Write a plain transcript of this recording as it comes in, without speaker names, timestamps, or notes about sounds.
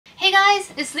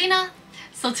it's Lena!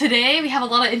 So today we have a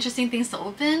lot of interesting things to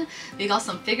open. We got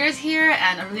some figures here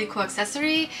and a really cool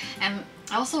accessory, and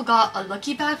I also got a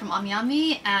lucky bag from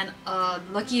AmiAmi and a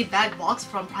lucky bag box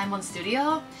from Prime 1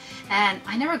 Studio. And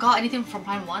I never got anything from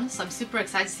Prime 1, so I'm super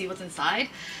excited to see what's inside.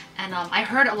 And I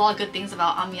heard a lot of good things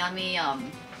about AmiAmi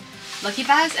lucky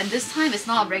bags, and this time it's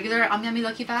not a regular AmiAmi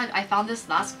lucky bag. I found this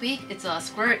last week. It's a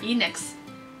Square Enix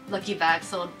lucky bag.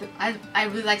 So I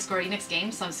really like Square Enix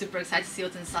games, so I'm super excited to see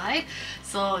what's inside.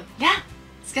 So yeah,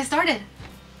 let's get started.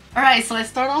 Alright, so let's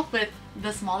start off with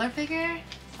the smaller figure.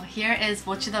 So here is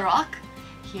Bochi the Rock.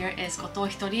 Here is Goto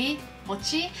Hitori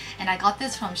Bochi, and I got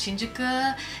this from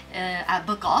Shinjuku at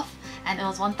Book Off, and it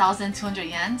was 1,200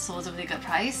 yen, so it was a really good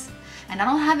price. And I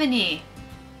don't have any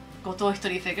Goto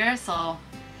Hitori figure, so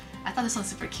I thought this one's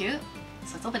super cute.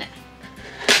 So let's open it.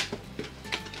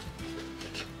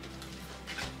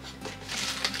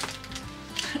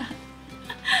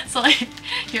 So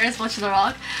here is Bochi the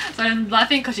Rock. So I'm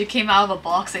laughing because she came out of a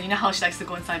box, and you know how she likes to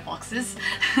go inside boxes.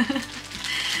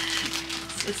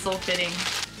 It's so fitting.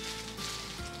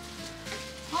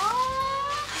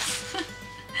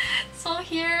 So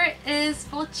here is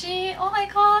Bochi. Oh my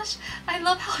gosh, I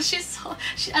love how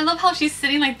I love how she's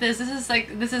sitting like this.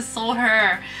 This is so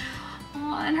her.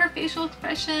 Oh, and her facial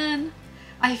expression.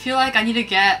 I feel like I need to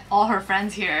get all her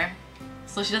friends here,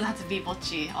 so she doesn't have to be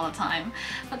Bochi all the time.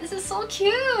 But this is so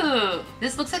cute!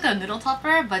 This looks like a noodle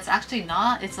topper, but it's actually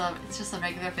not. It's just a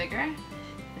regular figure.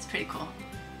 It's pretty cool.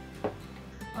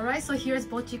 Alright, so here's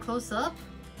Bochi close up.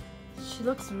 She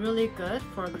looks really good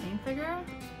for a cream figure.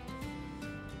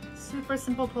 Super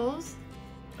simple pose,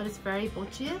 but it's very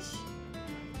Bochi-ish.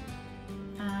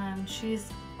 She's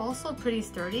also pretty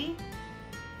sturdy.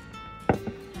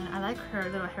 And I like her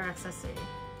little hair accessory.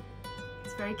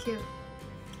 It's very cute.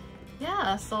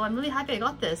 Yeah, so I'm really happy I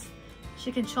got this.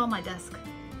 She can chill on my desk.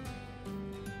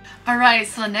 Alright,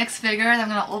 so the next figure that I'm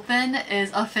gonna open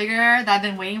is a figure that I've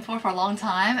been waiting for a long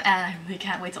time, and I really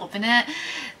can't wait to open it.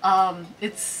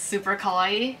 It's super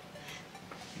kawaii.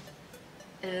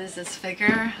 It is this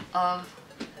figure of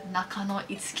Nakano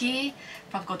Itsuki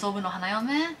from Gotobu no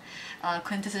Hanayome,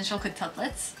 quintessential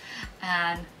quintuplets.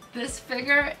 And this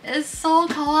figure is so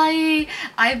kawaii!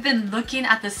 I've been looking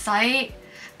at the site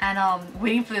and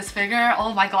waiting for this figure.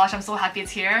 Oh my gosh, I'm so happy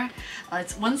it's here.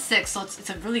 It's 1/6, so it's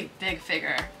a really big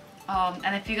figure.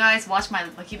 And if you guys watched my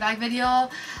lucky bag video,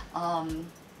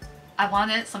 I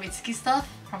wanted some Itsuki stuff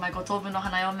from my Gotobu no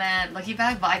Hanayome lucky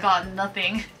bag, but I got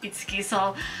nothing Itsuki,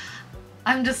 so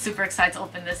I'm just super excited to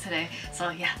open this today. So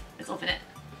yeah, let's open it.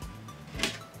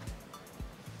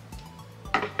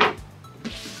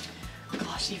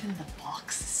 Gosh, even the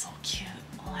box is so cute.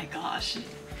 Oh my gosh.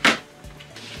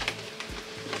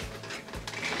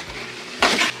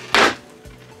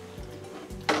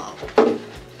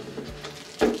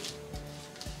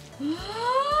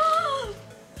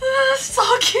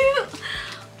 So cute!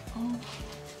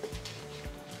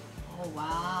 Oh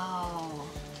wow.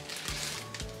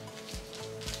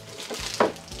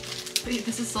 Wait,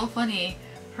 this is so funny.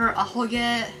 Her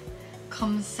ahoge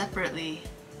comes separately.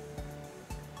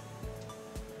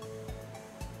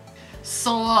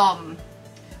 So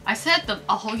I said the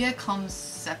ahoge comes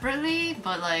separately,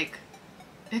 but like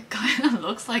it kind of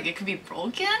looks like it could be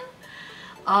broken.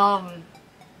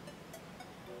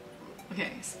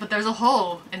 Okay, but there's a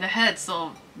hole in the head,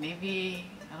 so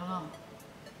maybe, I don't know.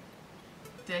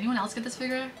 Did anyone else get this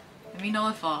figure? Let me know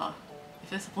if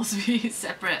it's supposed to be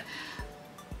separate.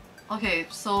 Okay,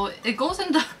 so it goes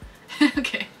in the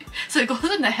okay, so it goes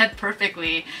in the head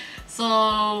perfectly.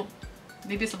 So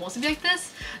maybe it's supposed to be like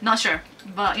this? Not sure,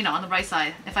 but you know, on the right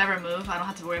side, if I ever move, I don't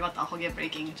have to worry about the ahoge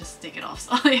breaking. Just take it off.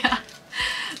 So yeah.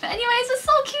 But anyways, it's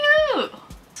so cute.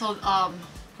 So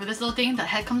for this little thing, the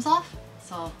head comes off.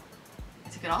 So I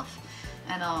took it off,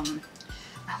 and I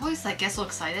always like get so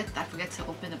excited that I forget to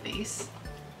open the base.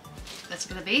 Let's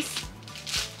open the base.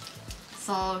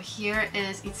 So here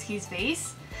is Itsuki's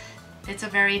base. It's a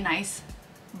very nice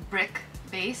brick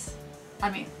base. I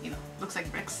mean, you know, looks like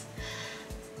bricks.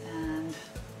 And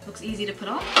looks easy to put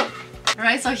on.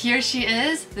 Alright, so here she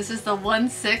is. This is the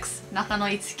 1/6 Nakano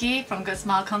Itsuki from Good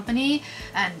Smile Company.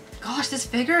 And gosh, this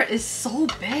figure is so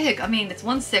big. I mean, it's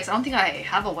 1/6. I don't think I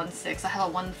have a 1/6. I have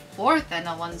a 1/4 and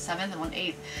a 1/7 and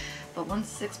 1/8. But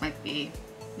 1/6 might be,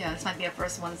 yeah, this might be a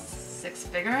first 1/6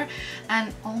 figure.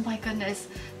 And oh my goodness,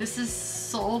 this is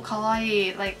so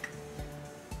kawaii. Like,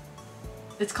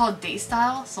 it's called date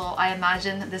style, so I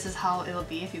imagine this is how it'll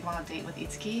be if you want to date with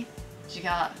Itsuki. She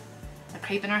got a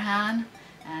crepe in her hand,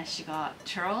 and she got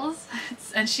churros,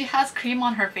 and she has cream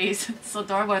on her face. It's so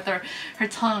adorable with her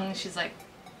tongue. She's like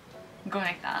going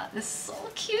like that. It's so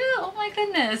cute. Oh my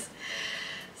goodness.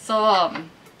 So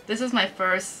this is my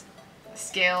first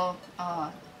scale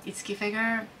Itsuki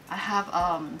figure. I have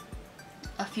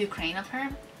a few crane of her,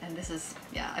 and this is,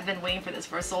 yeah, I've been waiting for this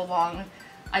for so long.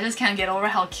 I just can't get over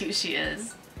how cute she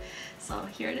is. So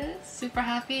here it is, super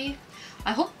happy.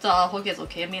 I hope the Hoge is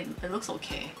okay. I mean, it looks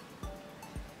okay.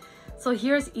 So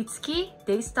here's Itsuki,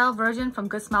 day style version from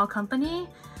Good Smile Company.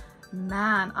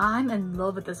 Man, I'm in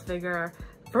love with this figure.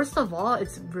 First of all,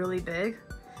 it's really big,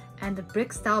 and the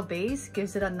brick style base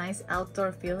gives it a nice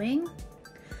outdoor feeling.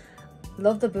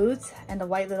 Love the boots and the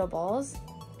white little balls.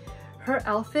 Her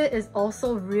outfit is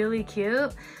also really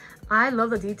cute. I love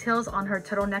the details on her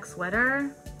turtleneck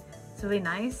sweater. It's really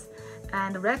nice.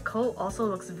 And the red coat also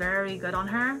looks very good on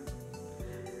her.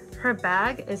 Her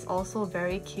bag is also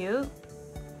very cute.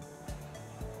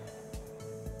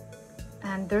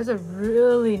 And there's a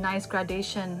really nice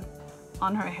gradation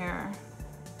on her hair.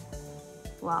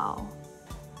 Wow.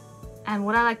 And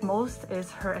what I like most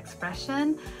is her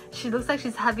expression. She looks like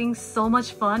she's having so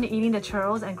much fun eating the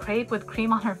churros and crepe with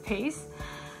cream on her face.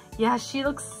 Yeah, she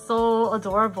looks so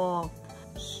adorable.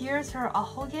 Here's her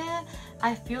ahoge.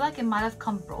 I feel like it might have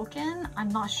come broken. I'm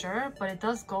not sure, but it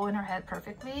does go in her head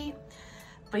perfectly.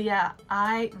 But yeah,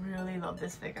 I really love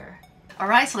this figure.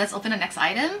 Alright, so let's open the next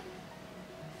item.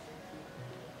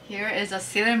 Here is a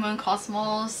Sailor Moon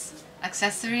Cosmos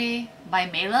accessory by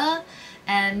Mela.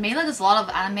 And Mela does a lot of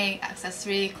anime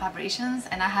accessory collaborations,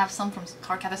 and I have some from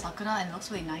Cardcaptor Sakura, and it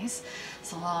looks really nice.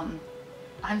 So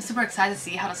I'm super excited to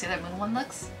see how the Sailor Moon one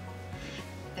looks.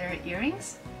 There are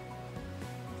earrings.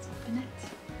 Let's open it.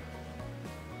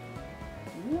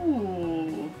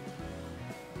 Ooh.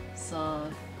 So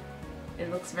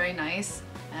it looks very nice,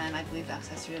 and I believe the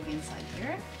accessory will be inside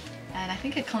here. And I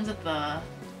think it comes with the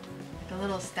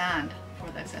little stand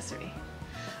for the accessory.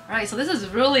 Alright, so this is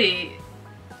really,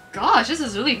 gosh, this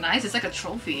is really nice. It's like a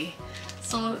trophy.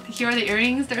 So here are the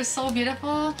earrings. They're so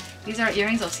beautiful. These are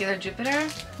earrings of Sailor Jupiter,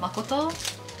 Makoto.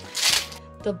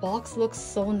 The box looks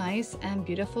so nice and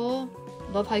beautiful.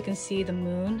 Love how you can see the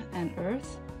moon and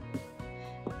earth.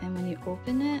 And when you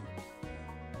open it,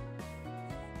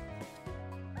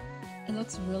 it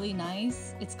looks really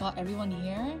nice. It's got everyone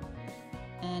here.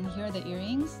 And here are the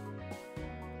earrings.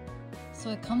 So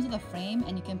it comes with a frame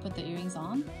and you can put the earrings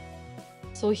on.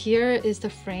 So here is the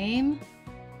frame.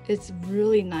 It's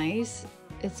really nice.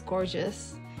 It's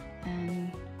gorgeous.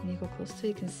 And when you go close to it,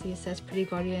 you can see it says Pretty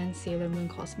Guardian Sailor Moon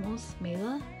Cosmos,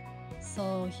 Mela.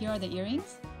 So here are the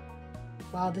earrings.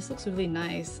 Wow, this looks really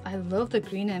nice. I love the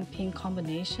green and pink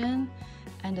combination.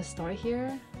 And the star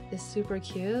here is super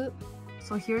cute.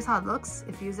 So here's how it looks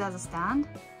if you use it as a stand.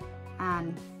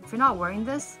 And if you're not wearing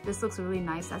this, this looks really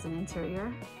nice as an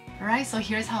interior. Alright, so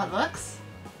here's how it looks.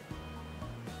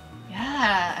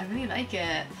 Yeah, I really like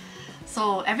it.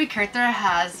 So every character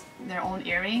has their own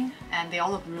earring and they all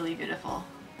look really beautiful.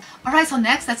 Alright, so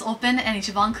next let's open an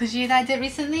Ichiban Kuji that I did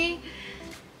recently.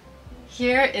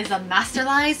 Here is a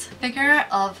masterized figure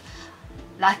of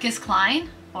Lacus Klein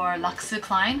or Laxu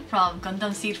Klein from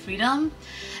Gundam Seed Freedom.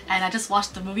 And I just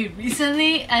watched the movie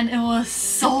recently and it was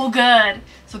so good.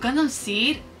 So Gundam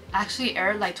Seed actually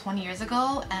aired like 20 years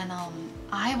ago, and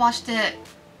I watched it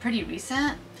pretty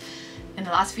recent in the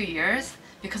last few years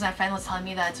because my friend was telling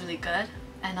me that it's really good.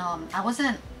 And I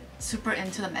wasn't super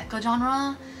into the mecha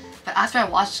genre, but after I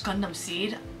watched Gundam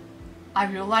Seed, I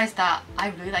realized that I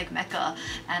really like mecha.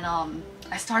 And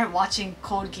I started watching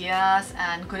Code Geass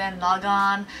and Gurren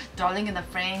Lagann, Darling in the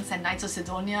Franxx, and Knights of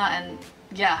Sidonia, and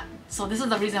yeah, so this is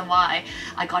the reason why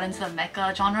I got into the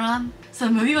mecha genre. So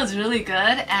the movie was really good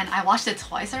and I watched it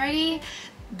twice already.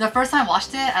 The first time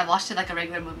I watched it like a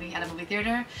regular movie at a movie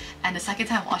theater, and the second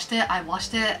time I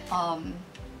watched it on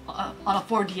a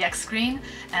 4DX screen,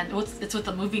 and it's with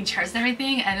the moving chairs and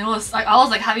everything, and it was like I was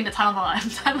like having the time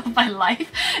of my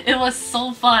life. It was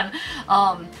so fun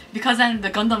because then the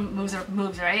Gundam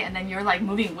moves right, and then you're like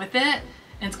moving with it.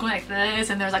 And it's going like this,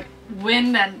 and there's like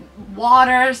wind and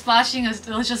water splashing. It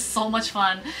was just so much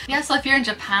fun. Yeah, so if you're in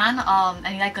Japan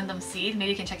and you like Gundam Seed,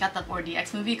 maybe you can check out the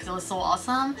 4DX movie because it was so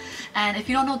awesome. And if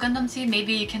you don't know Gundam Seed,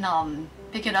 maybe you can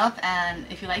pick it up, and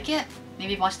if you like it,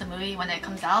 maybe watch the movie when it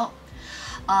comes out.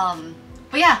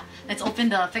 But yeah, let's open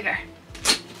the figure.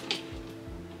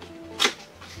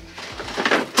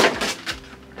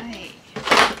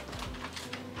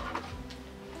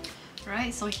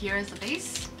 Right, so here's the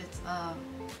base. It's a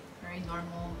very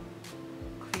normal,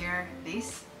 clear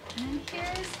base. And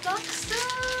here's Laxu!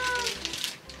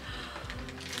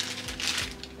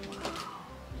 Wow.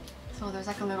 So there's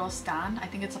like a little stand. I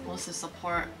think it's supposed to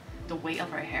support the weight of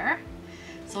her hair.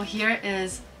 So here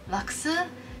is Laxu.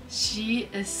 She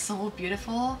is so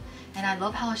beautiful, and I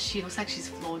love how she looks like she's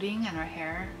floating and her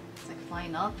hair is like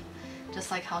flying up,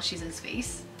 just like how she's in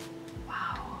space.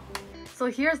 Wow. So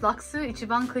here's Laksu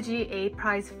Ichiban Kuji A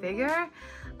prize figure.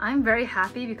 I'm very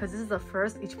happy because this is the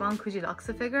first Ichiban Kuji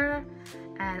Laksu figure,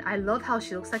 and I love how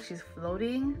she looks like she's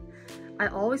floating. I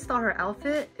always thought her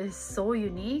outfit is so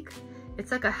unique.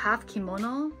 It's like a half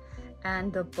kimono,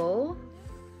 and the bow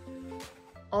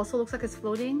also looks like it's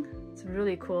floating. It's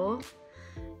really cool.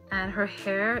 And her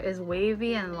hair is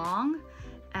wavy and long,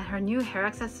 and her new hair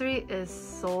accessory is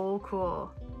so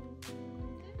cool.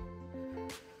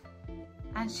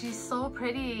 And she's so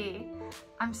pretty.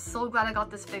 I'm so glad I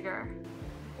got this figure.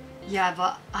 Yeah,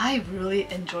 but I really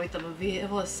enjoyed the movie. It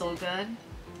was so good.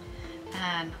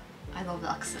 And I love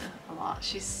Laksu a lot.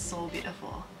 She's so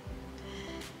beautiful.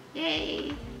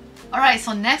 Yay! Alright,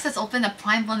 so next let's open the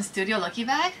Prime One Studio Lucky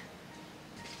Bag.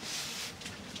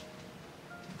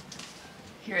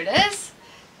 Here it is.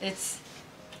 It's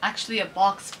actually a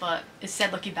box, but it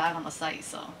said Lucky Bag on the site,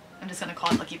 so I'm just gonna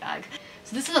call it Lucky Bag.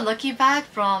 So this is a Lucky Bag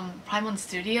from Prime One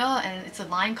Studio, and it's a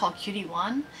line called Cutie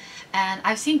One. And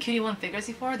I've seen Cutie One figures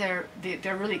before. They're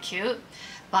really cute,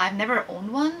 but I've never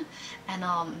owned one. And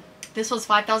this was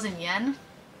 5,000 yen,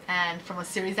 and from a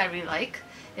series I really like.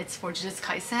 It's for Jujutsu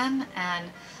Kaisen,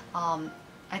 and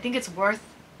I think it's worth,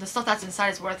 the stuff that's inside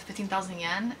is worth 15,000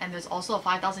 yen, and there's also a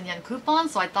 5,000 yen coupon,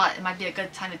 so I thought it might be a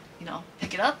good time to, you know,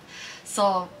 pick it up.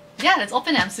 So yeah, let's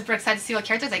open it. I'm super excited to see what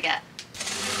characters I get.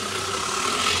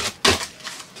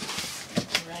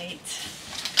 Right.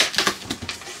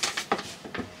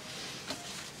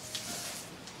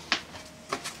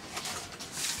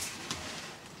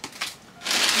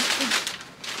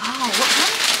 Oh, what one?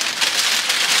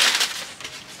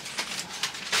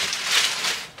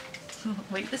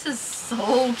 Wait, this is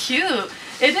so cute.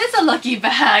 It is a lucky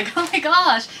bag. Oh my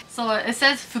gosh. So it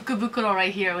says Fukubukuro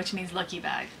right here, which means lucky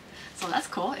bag. So that's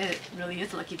cool. It really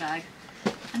is a lucky bag.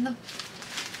 And the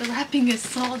wrapping is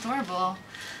so adorable.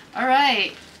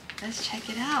 Alright, let's check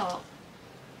it out.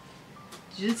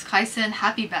 Jujutsu Kaisen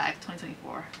Happy Bag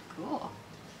 2024. Cool.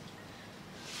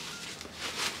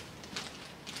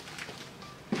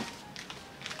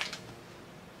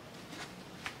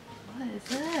 What is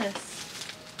this?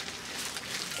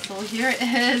 So here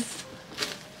is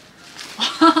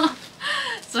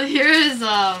so here is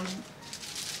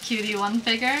Cutie One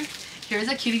figure. Here's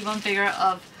a Cutie One figure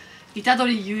of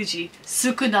Itadori Yuji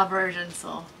Sukuna version.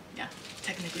 So yeah,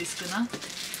 technically Sukuna.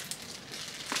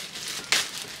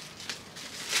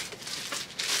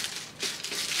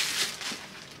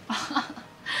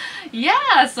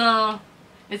 Yeah, so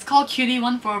it's called Cutie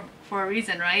One for a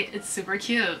reason, right? It's super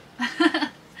cute.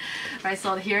 Right,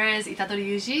 so here is Itadori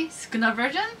Yuji Sukuna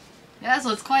version. Yeah, so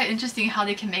it's quite interesting how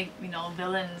they can make, you know,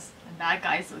 villains and bad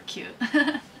guys look cute.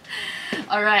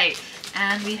 Alright,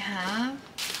 and we have,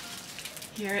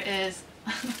 here is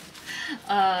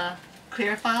a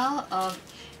clear file of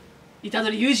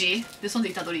Itadori Yuji. This one's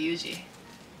Itadori Yuji,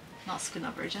 not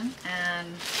Sukuna version. And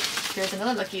here's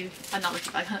another not lucky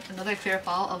bag, another clear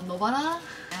file of Nobara.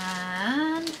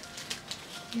 And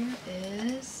here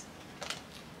is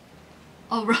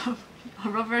a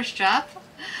rubber strap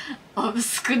of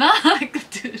Sukuna.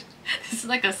 Dude, this is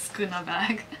like a Sukuna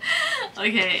bag.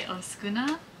 Okay, of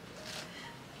Sukuna.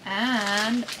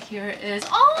 And here is,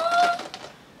 oh,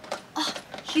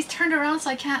 he's turned around so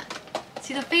I can't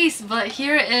see the face, but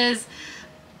here is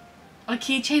a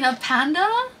keychain of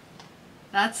Panda.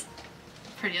 That's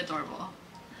pretty adorable.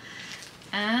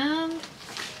 And what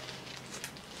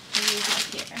do we have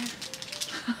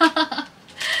here?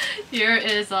 Here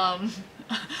is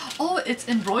oh, it's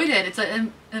embroidered. It's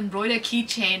an embroidered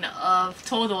keychain of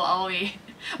Todo Aoi.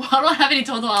 Well, I don't have any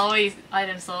Todo Aoi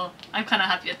items, so I'm kind of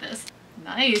happy with this.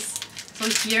 Nice. So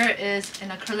here is an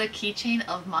acrylic keychain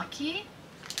of Maki.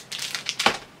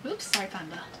 Oops, sorry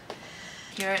Panda.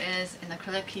 Here is an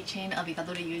acrylic keychain of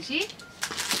Itadori Yuji.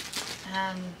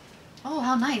 And oh,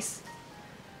 how nice.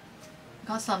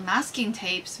 Got some masking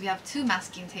tapes. We have 2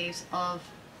 masking tapes of,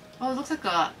 oh, it looks like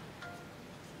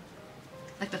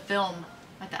the film,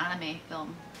 like the anime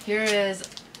film. Here is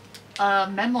a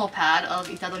memo pad of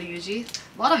Itadori Yuji.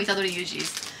 A lot of Itadori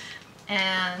Yujis.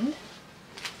 And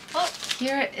oh,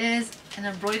 here is an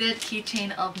embroidered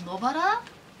keychain of Nobara.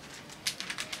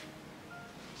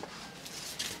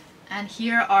 And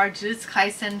here are Jujutsu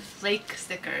Kaisen flake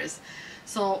stickers.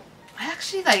 So I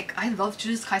actually I love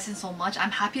Jujutsu Kaisen so much.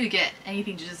 I'm happy to get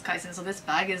anything Jujutsu Kaisen, so this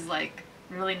bag is like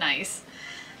really nice.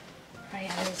 Right,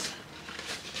 there's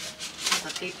the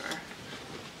paper.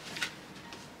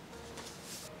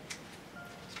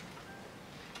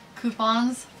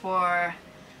 Coupons for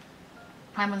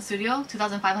Prime One Studio,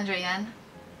 2,500 yen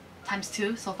times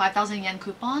 2, so 5,000 yen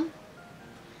coupon.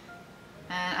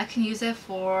 And I can use it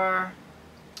for...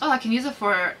 Oh, I can use it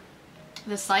for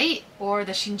the site or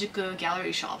the Shinjuku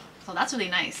gallery shop. So that's really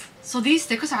nice. So these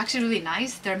stickers are actually really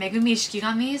nice. They're Megumi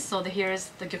Shikigami. So here's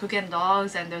the Gyokugen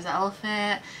dogs and there's an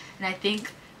elephant. And I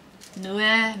think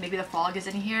Nue, maybe the frog is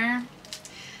in here.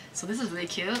 So this is really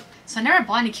cute. So I never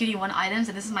bought any Cutie 1 items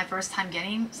and this is my first time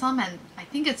getting some and I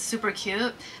think it's super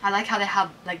cute. I like how they have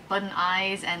like button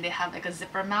eyes and they have like a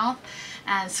zipper mouth.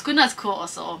 And Sukuna's cool,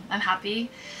 so I'm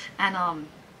happy. And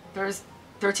there's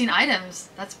 13 items.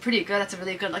 That's pretty good. That's a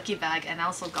really good lucky bag. And I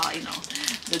also got, you know,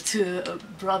 the two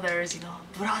brothers, you know,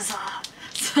 braza.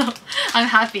 So I'm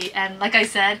happy. And like I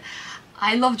said,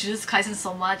 I love Jujutsu Kaisen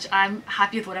so much. I'm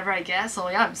happy with whatever I get. So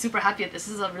yeah, I'm super happy that this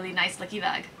is a really nice lucky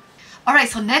bag. Alright,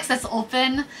 so next let's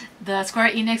open the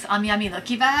Square Enix AmiAmi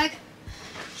lucky bag.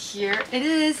 Here it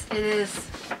is. It's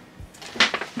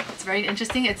very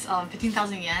interesting. It's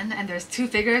 15,000 yen and there's 2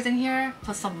 figures in here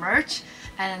plus some merch.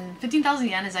 And 15,000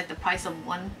 yen is like the price of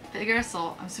 1 figure,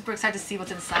 so I'm super excited to see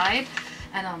what's inside.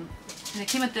 And it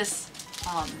came with this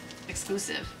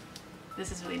exclusive.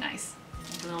 This is really nice.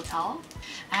 The little towel.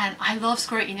 And I love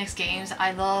Square Enix games.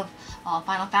 I love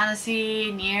Final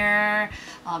Fantasy, Nier,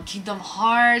 Kingdom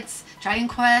Hearts, Dragon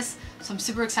Quest. So I'm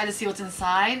super excited to see what's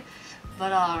inside.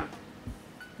 But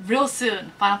real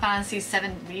soon, Final Fantasy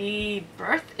VII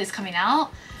Rebirth is coming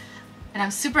out. And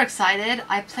I'm super excited.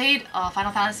 I played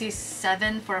Final Fantasy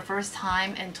VII for the first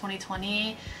time in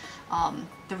 2020,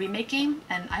 the remaking,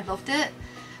 and I loved it.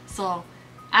 So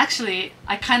actually,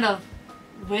 I kind of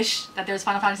wish that there's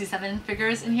Final Fantasy VII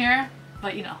figures in here,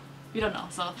 but you know, we don't know.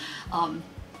 So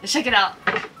let's check it out.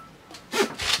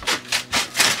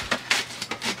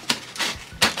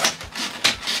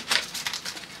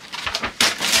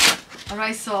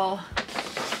 Alright, so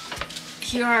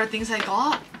here are things I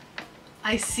got.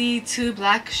 I see 2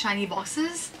 black shiny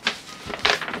boxes.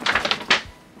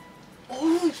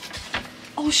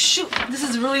 Oh shoot, this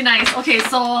is really nice. Okay,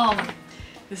 so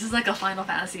this is like a Final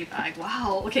Fantasy bag.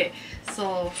 Wow. Okay,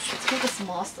 so let's get the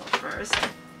small stuff first.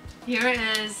 Here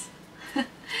is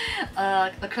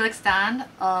an acrylic stand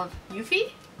of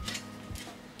Yuffie.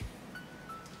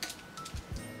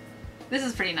 This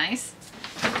is pretty nice.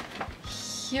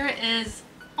 Here is,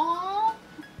 oh,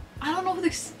 I don't know who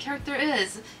this character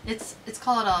is. It's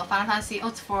called Final Fantasy. Oh,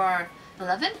 it's for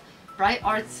 11. Bright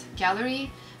Arts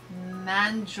Gallery,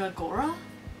 Mandragora.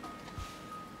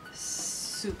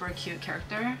 Super cute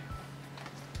character.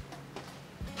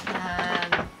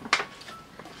 And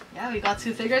yeah, we got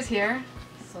 2 figures here.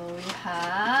 So we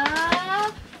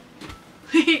have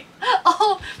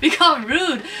oh, we got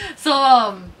Rude.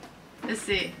 So let's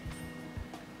see.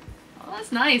 Oh,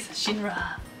 that's nice.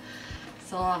 Shinra.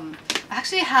 So I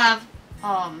actually have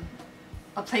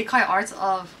a play card art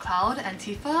of Cloud and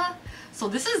Tifa. So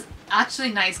this is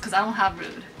actually nice because I don't have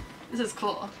Rude. This is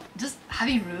cool. Just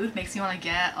having Rude makes me want to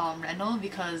get Reno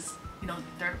because, you know,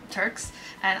 they're Turks.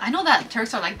 And I know that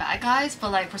Turks are like bad guys,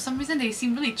 but like for some reason they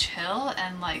seem really chill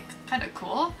and like kind of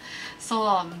cool.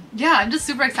 So yeah, I'm just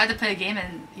super excited to play a game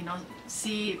and, you know,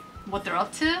 see what they're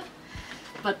up to.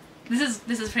 But this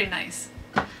is pretty nice.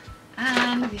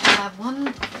 And we have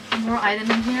one more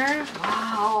item in here.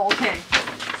 Wow, okay.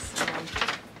 So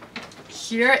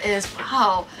here is,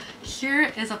 wow,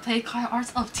 here is a play card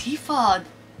art of Tifa.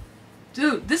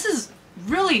 Dude, this is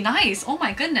really nice. Oh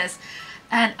my goodness.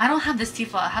 And I don't have this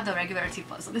Tifa, I have the regular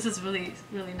Tifa, so this is really,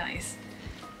 really nice.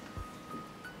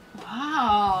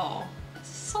 Wow. This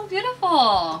is so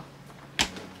beautiful.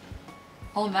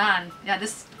 Oh man. Yeah,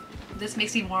 this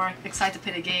makes me more excited to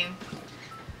play the game.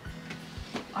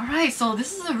 Alright, so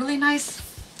this is a really nice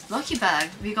lucky bag.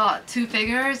 We got 2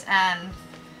 figures and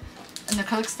an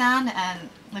acrylic stand and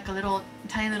like a little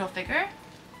tiny little figure.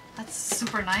 That's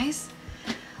super nice.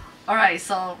 Alright,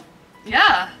 so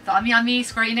yeah, the AmiAmi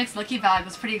Square Enix lucky bag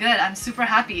was pretty good. I'm super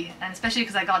happy, and especially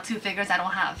because I got 2 figures I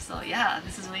don't have. So yeah,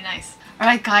 this is really nice.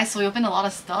 Alright guys, so we opened a lot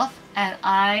of stuff and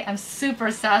I am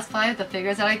super satisfied with the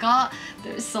figures that I got.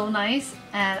 They're so nice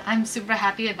and I'm super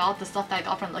happy about the stuff that I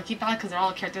got from Lucky Bag because they're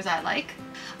all characters that I like.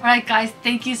 Alright guys,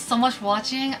 thank you so much for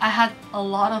watching. I had a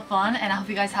lot of fun and I hope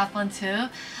you guys have fun too.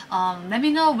 Let me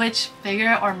know which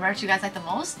figure or merch you guys like the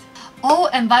most. Oh,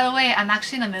 and by the way, I'm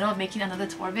actually in the middle of making another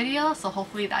tour video, so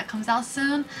hopefully that comes out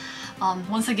soon.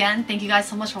 Once again, thank you guys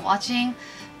so much for watching.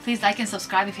 Please like and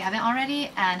subscribe if you haven't already,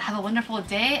 and have a wonderful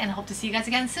day and hope to see you guys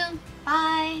again soon.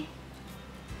 Bye!